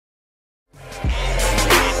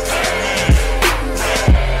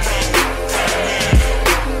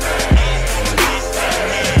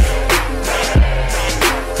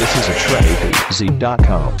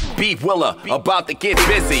BWilla.com. BWilla, about to get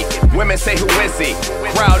busy. Women say, who is he?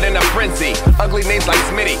 Crowd in a frenzy. Ugly names like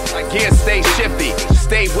Smitty. Gear stay shifty.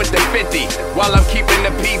 Stay with the 50. While I'm keeping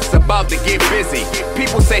the peace, about to get busy.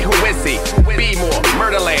 People say, who is he? Be more.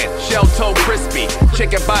 Murderland. Shell toe crispy.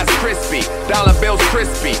 Chicken box crispy. Dollar bills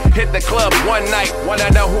crispy. Hit the club one night. Wanna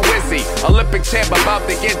know who is he? Olympic champ about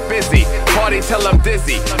to get busy. Party till I'm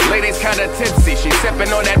dizzy. Ladies kinda tipsy. She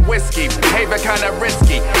sipping on that whiskey. Behavior kinda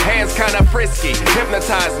risky. Hands kinda frisky.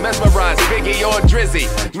 Hypnotized, mesmerized. Biggie or Drizzy.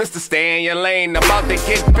 Mr. Stay in your lane. About to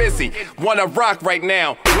get busy. Wanna rock right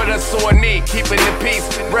now. With a sore knee. Keeping the peace.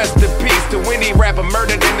 Rest in peace to any rapper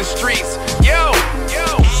murdered in the streets. Yo!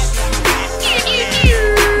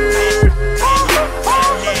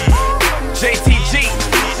 JTG.